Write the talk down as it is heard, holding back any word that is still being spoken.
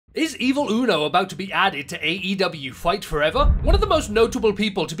Is Evil Uno about to be added to AEW Fight Forever? One of the most notable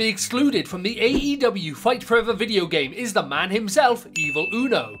people to be excluded from the AEW Fight Forever video game is the man himself, Evil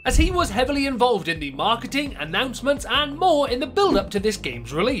Uno, as he was heavily involved in the marketing, announcements, and more in the build-up to this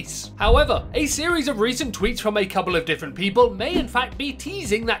game's release. However, a series of recent tweets from a couple of different people may in fact be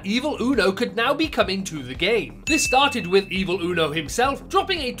teasing that Evil Uno could now be coming to the game. This started with Evil Uno himself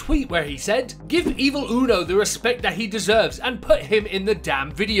dropping a tweet where he said, "Give Evil Uno the respect that he deserves and put him in the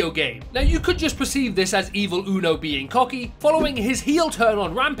damn video game." Now you could just perceive this as Evil Uno being cocky, following his heel turn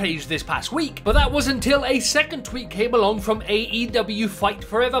on Rampage this past week, but that was until a second tweet came along from AEW Fight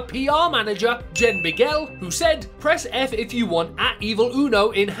Forever PR manager Jen Miguel, who said, "Press F if you want at Evil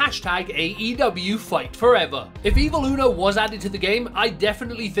Uno in hashtag AEW Fight Forever." If Evil Uno was added to the game, I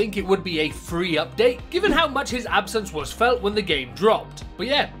definitely think it would be a free update, given how much his absence was felt when the game dropped. But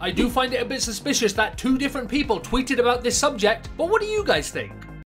yeah, I do find it a bit suspicious that two different people tweeted about this subject, but what do you guys think?